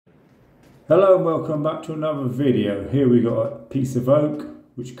Hello and welcome back to another video. Here we got a piece of oak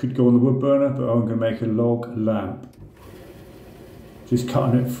which could go on the wood burner, but I'm going to make a log lamp. Just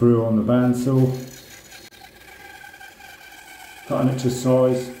cutting it through on the bandsaw, cutting it to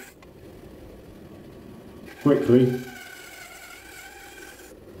size quickly.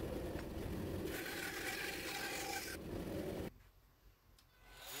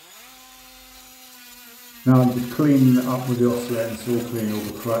 Now I'm just cleaning it up with the oscillating saw, cleaning all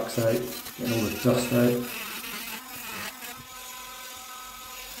the cracks out, getting all the dust out.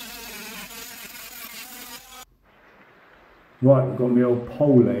 Right, I've got my old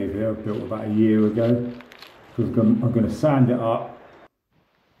pole lathe here, I built about a year ago. I'm going to sand it up.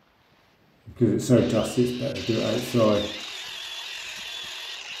 Because it's so dusty, it's better to do it outside.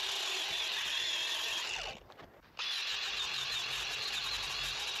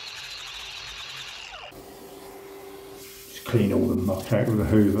 Just clean all the muck out with a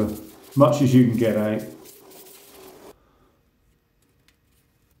hoover, much as you can get out.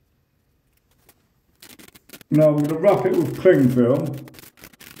 Now I'm going to wrap it with cling film,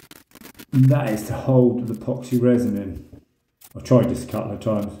 and that is to hold the epoxy resin in. I've tried this a couple of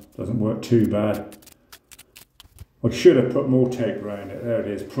times, doesn't work too bad. I should have put more tape around it. There it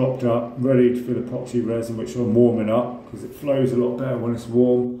is, propped up, ready for the epoxy resin, which I'm warming up because it flows a lot better when it's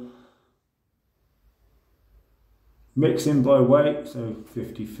warm. Mixing by weight, so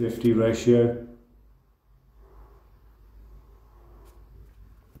 50-50 ratio.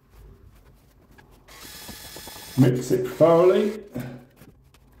 Mix it thoroughly.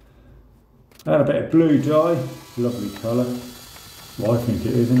 Add a bit of blue dye, lovely colour. Well, I think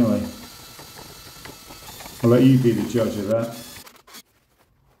it is anyway. I'll let you be the judge of that.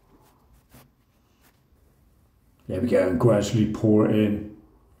 There we go, and gradually pour it in.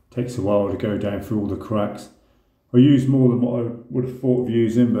 Takes a while to go down through all the cracks. I used more than what I would have thought of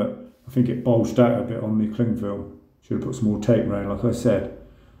using, but I think it bulged out a bit on the cling film. Should have put some more tape around, like I said.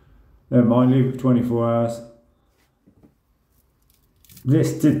 Never mind, leave it for 24 hours.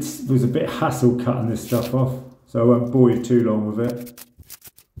 This was a bit hassle cutting this stuff off, so I won't bore you too long with it.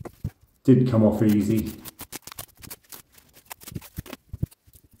 Didn't come off easy.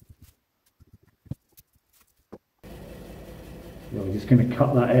 I'm just going to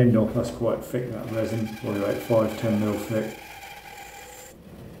cut that end off, that's quite thick, that resin, probably about 5-10mm thick.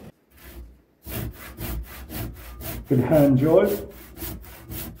 Good hand job.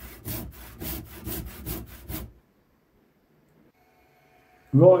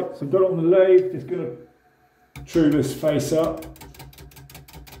 Right, so I've got it on the lathe, just going to true this face up.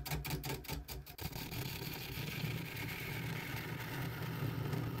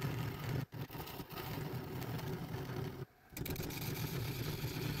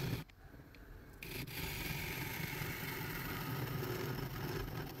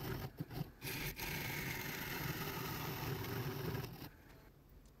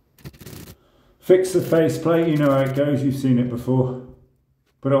 Fix the faceplate, you know how it goes, you've seen it before.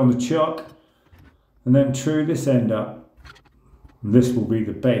 Put it on the chuck and then true this end up. And this will be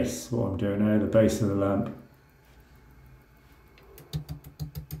the base, what I'm doing now, the base of the lamp.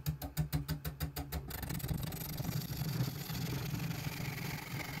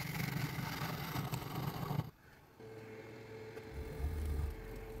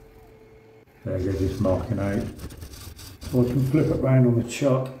 There you go, just marking out. So I can flip it round on the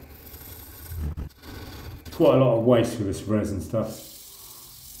chuck. Quite a lot of waste with this resin stuff.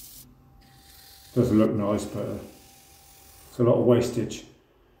 Doesn't look nice, but it's a lot of wastage.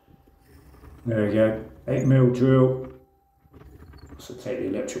 There we go, 8mm drill. So take the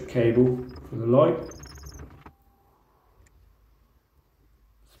electric cable for the light.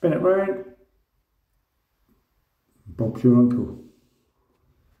 Spin it round. Bob's your uncle.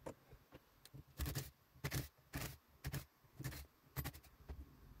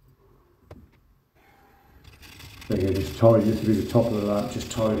 There you go, just tidy this to be the top of the lamp,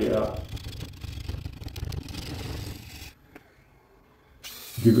 just tidy it up.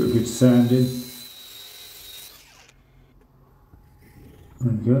 Give it a good sanding.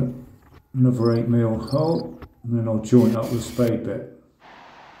 There we go. Another 8mm hole, and then I'll join up with a spade bit.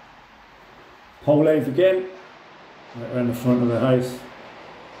 Pole lathe again, right around the front of the house.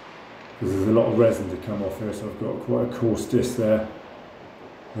 Because there's a lot of resin to come off here, so I've got quite a coarse disc there.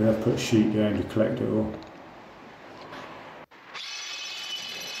 We have put a sheet down to collect it all.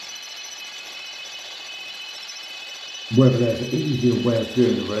 Whether there's an easier way of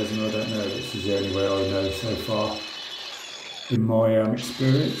doing the resin, I don't know. This is the only way I know so far in my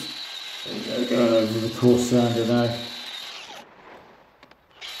experience. There we go, going over the coarse sander now.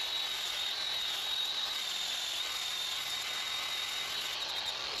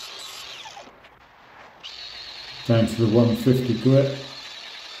 down to the 150 grit.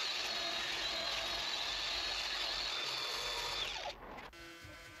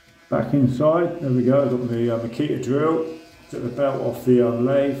 Back inside, there we go, I've got the Makita drill, took the belt off the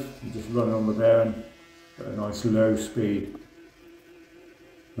lathe, and just run on with there and at a nice low speed.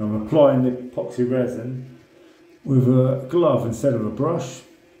 And I'm applying the epoxy resin with a glove instead of a brush.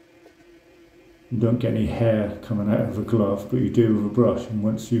 You don't get any hair coming out of a glove, but you do with a brush, and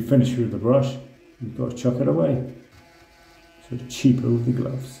once you finish with the brush, you've got to chuck it away. So it's cheaper with the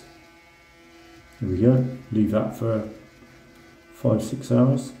gloves. There we go, leave that for 5-6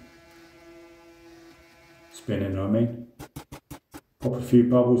 hours. Spinning, I mean. Pop a few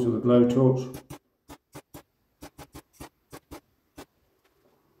bubbles with a blowtorch.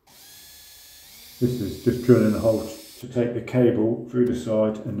 This is just drilling a hole to take the cable through the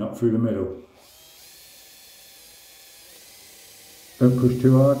side and not through the middle. Don't push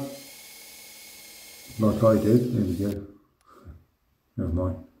too hard, like I did. There we go. Never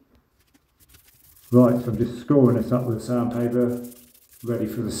mind. Right, so I'm just scoring this up with sandpaper, ready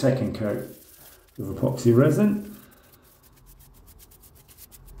for the second coat of epoxy resin.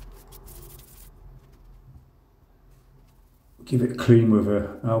 Give it clean with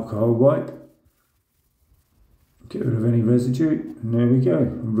an alcohol wipe. Get rid of any residue, and there we go.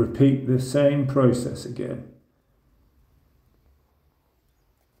 And repeat the same process again.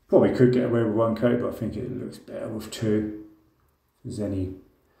 Probably could get away with one coat, but I think it looks better with two. If there's any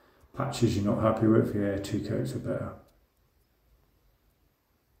patches you're not happy with, yeah, 2 coats are better.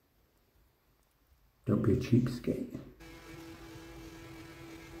 Don't be a cheapskate.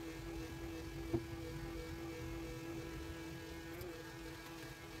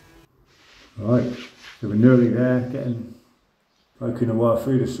 Right, so we're nearly there, poking the wire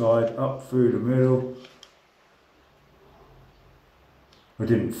through the side, up through the middle. I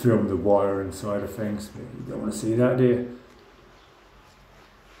didn't film the wire inside of things, but you don't want to see that, do you?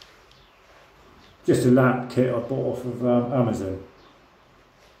 Just a lamp kit I bought off of Amazon.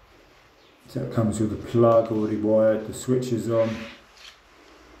 So it comes with a plug already wired, the switch is on,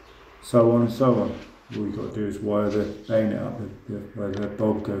 so on and so on. All you've got to do is wire line it up where the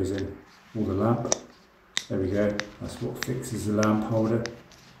bulb goes in, or the lamp. There we go, that's what fixes the lamp holder.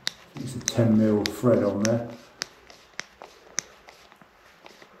 It's a 10mm thread on there.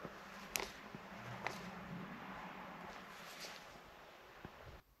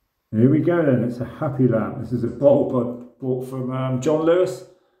 Here we go then, it's a happy lamp. This is a bulb I bought from John Lewis.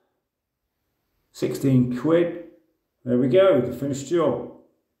 16 quid. There we go, the finished job.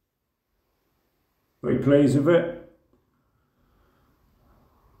 Very pleased with it.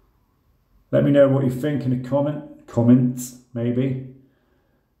 Let me know what you think in the comments maybe.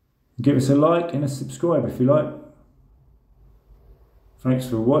 Give us a like and a subscribe if you like. Thanks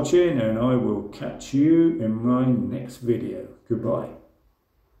for watching, and I will catch you in my next video. Goodbye.